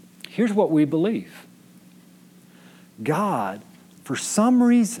 Here's what we believe. God, for some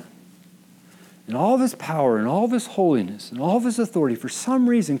reason, in all of His power and all of His holiness and all of His authority, for some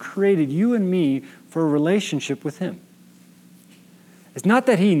reason created you and me for a relationship with Him. It's not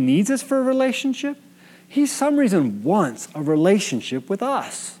that He needs us for a relationship. He, some reason, wants a relationship with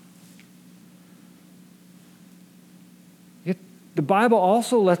us. The Bible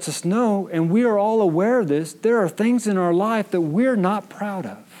also lets us know, and we are all aware of this, there are things in our life that we're not proud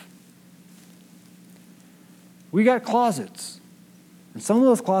of. We got closets. And some of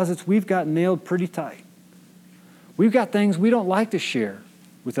those closets we've got nailed pretty tight. We've got things we don't like to share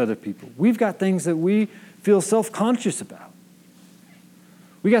with other people. We've got things that we feel self-conscious about.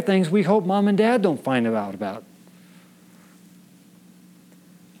 We got things we hope mom and dad don't find out about.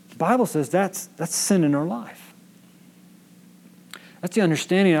 The Bible says that's sin in our life. That's the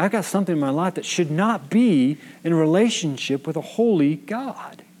understanding. I've got something in my life that should not be in a relationship with a holy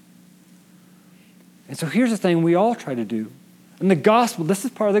God. And so here's the thing we all try to do. And the gospel, this is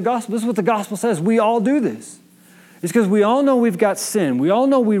part of the gospel. This is what the gospel says. We all do this. It's because we all know we've got sin. We all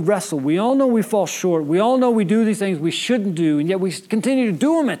know we wrestle. We all know we fall short. We all know we do these things we shouldn't do, and yet we continue to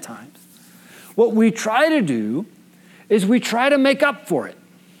do them at times. What we try to do is we try to make up for it.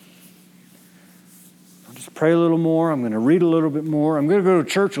 Just pray a little more. I'm going to read a little bit more. I'm going to go to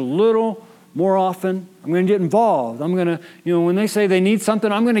church a little more often. I'm going to get involved. I'm going to, when they say they need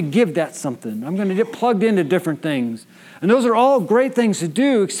something, I'm going to give that something. I'm going to get plugged into different things. And those are all great things to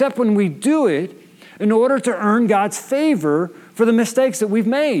do, except when we do it in order to earn God's favor for the mistakes that we've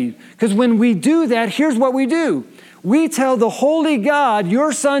made. Because when we do that, here's what we do. We tell the holy God,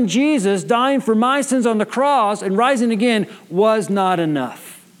 your son Jesus dying for my sins on the cross and rising again was not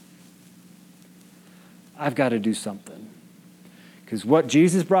enough. I've got to do something. Because what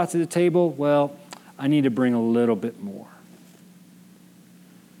Jesus brought to the table, well, I need to bring a little bit more.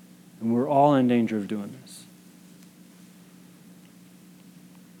 And we're all in danger of doing this.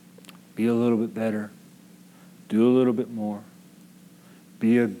 Be a little bit better. Do a little bit more.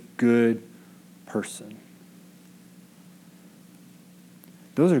 Be a good person.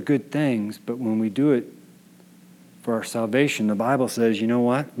 Those are good things, but when we do it for our salvation, the Bible says, you know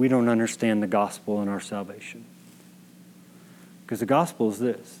what? We don't understand the gospel and our salvation. Because the gospel is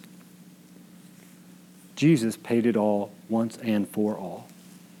this. Jesus paid it all once and for all.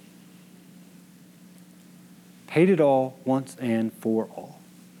 Paid it all once and for all.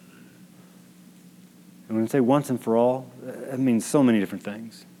 And when I say once and for all, that means so many different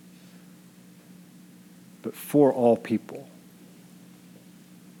things. But for all people.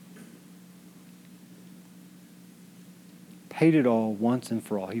 Paid it all once and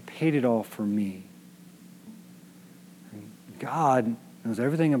for all. He paid it all for me. And God knows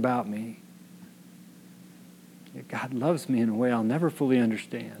everything about me. Yet God loves me in a way I'll never fully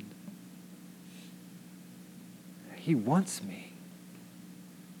understand. He wants me.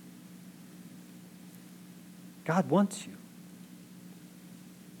 God wants you.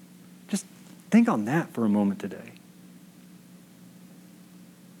 Just think on that for a moment today.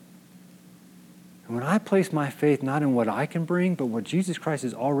 And when I place my faith not in what I can bring, but what Jesus Christ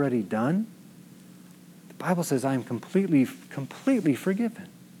has already done, the Bible says I am completely forgiven.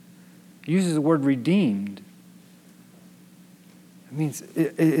 It uses the word redeemed. It means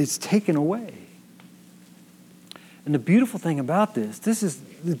it's taken away. And the beautiful thing about this is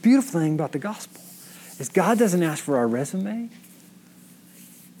the beautiful thing about the gospel, is God doesn't ask for our resume.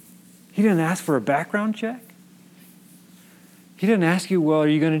 He didn't ask for a background check. He didn't ask you, well, are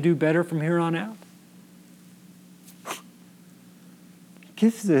you going to do better from here on out? He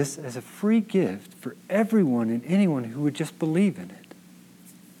gives this as a free gift for everyone and anyone who would just believe in it.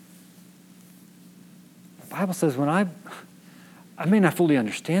 The Bible says when I may not fully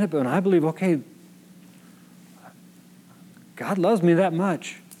understand it, but when I believe, okay, God loves me that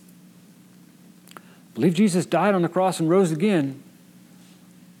much. I believe Jesus died on the cross and rose again.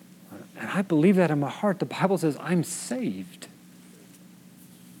 And I believe that in my heart. The Bible says I'm saved.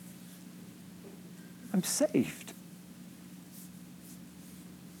 I'm saved.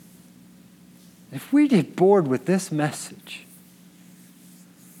 If we get bored with this message,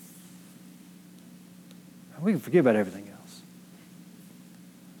 we can forget about everything else.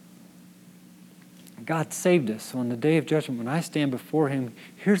 God saved us. So on the day of judgment, when I stand before Him,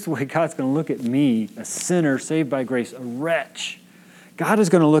 here's the way God's going to look at me, a sinner saved by grace, a wretch. God is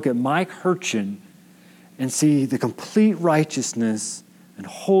going to look at Mike Hurchin and see the complete righteousness and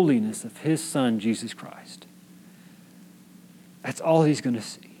holiness of His Son, Jesus Christ. That's all He's going to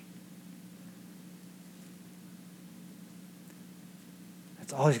see.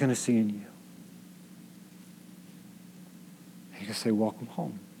 That's all He's going to see in you. He's going to say, welcome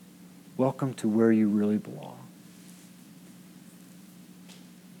home. Welcome to where you really belong.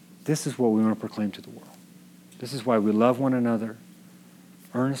 This is what we want to proclaim to the world. This is why we love one another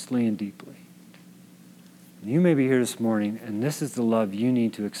earnestly and deeply. You may be here this morning, and this is the love you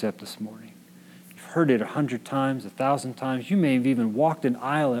need to accept this morning. You've heard it 100 times, 1,000 times. You may have even walked an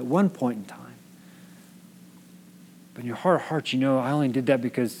aisle at one point in time. But in your heart of hearts, you know, I only did that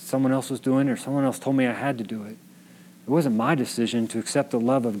because someone else was doing it or someone else told me I had to do it. It wasn't my decision to accept the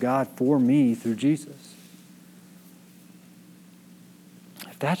love of God for me through Jesus.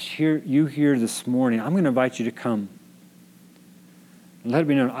 If that's you here this morning, I'm going to invite you to come. And let it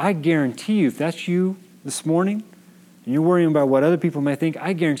be known, I guarantee you, if that's you this morning, and you're worrying about what other people may think,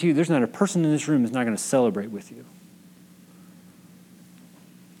 I guarantee you there's not a person in this room that's not going to celebrate with you.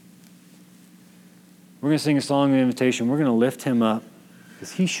 We're going to sing a song of invitation. We're going to lift Him up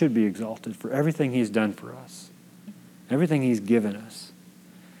because He should be exalted for everything He's done for us. Everything He's given us.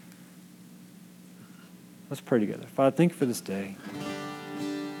 Let's pray together. Father, thank you for this day.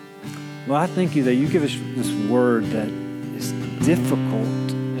 Lord, I thank you that you give us this word that is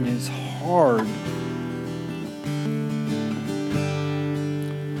difficult and is hard.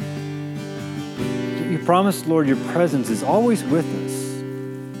 You promised, Lord, your presence is always with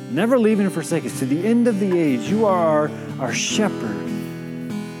us, never leaving and forsaking us. To the end of the age, you are our shepherd,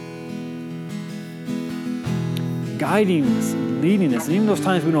 guiding us and leading us. And even those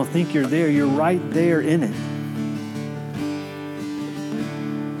times we don't think you're there, you're right there in it.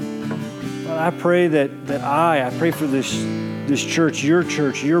 But I pray that I pray for this church,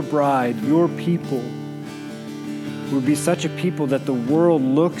 your bride, your people, would be such a people that the world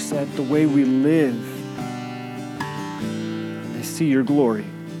looks at the way we live. They see your glory,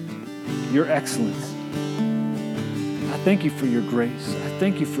 your excellence. I thank you for your grace. I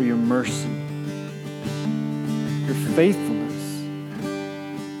thank you for your mercy, your faithfulness.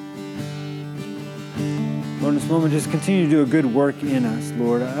 Lord, in this moment, just continue to do a good work in us,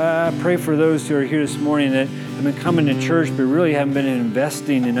 Lord. I pray for those who are here this morning that have been coming to church but really haven't been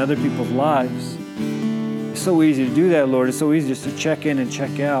investing in other people's lives. It's so easy to do that, Lord. It's so easy just to check in and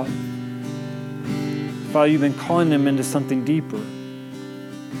check out. Father, you've been calling them into something deeper.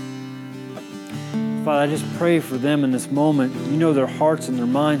 Father, I just pray for them in this moment. You know their hearts and their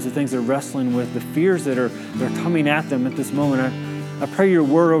minds, the things they're wrestling with, the fears that are coming at them at this moment. I pray your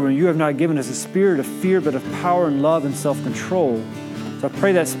word over them. You have not given us a spirit of fear, but of power and love and self-control. So I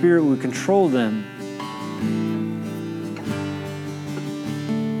pray that spirit would control them.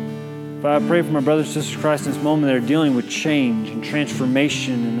 Father, I pray for my brothers and sisters in Christ in this moment that are dealing with change and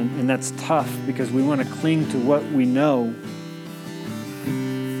transformation, and that's tough because we want to cling to what we know,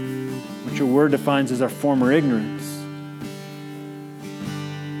 what your word defines as our former ignorance.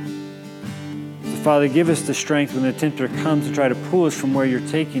 Father, give us the strength when the tempter comes to try to pull us from where you're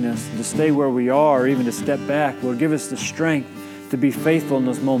taking us, to stay where we are, or even to step back. Lord, give us the strength to be faithful in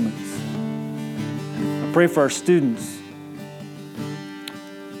those moments. I pray for our students.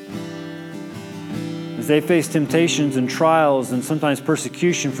 As they face temptations and trials and sometimes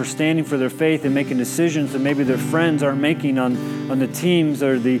persecution for standing for their faith and making decisions that maybe their friends aren't making on the teams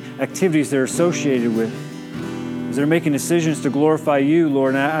or the activities they're associated with. As they're making decisions to glorify you,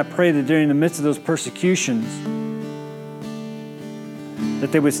 Lord, and I pray that during the midst of those persecutions,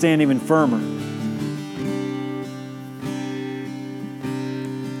 that they would stand even firmer.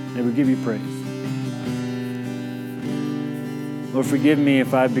 They would give you praise. Lord, forgive me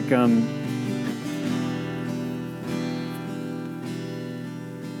if I've become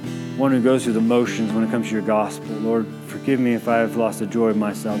one who goes through the motions when it comes to your gospel. Lord, forgive me if I have lost the joy of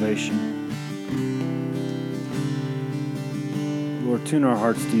my salvation. Lord, tune our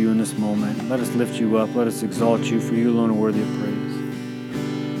hearts to you in this moment. Let us lift you up. Let us exalt you, for you alone are worthy of praise.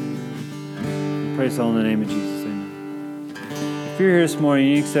 Praise all in the name of Jesus. Amen. If you're here this morning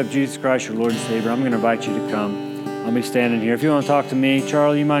and you accept Jesus Christ, your Lord and Savior, I'm going to invite you to come. I'll be standing here. If you want to talk to me,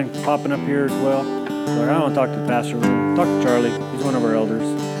 Charlie, you mind popping up here as well? Lord, I don't want to talk to the pastor. Talk to Charlie. He's one of our elders.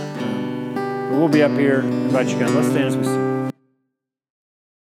 But we'll be up here. I invite you to come. Let's stand as we sing.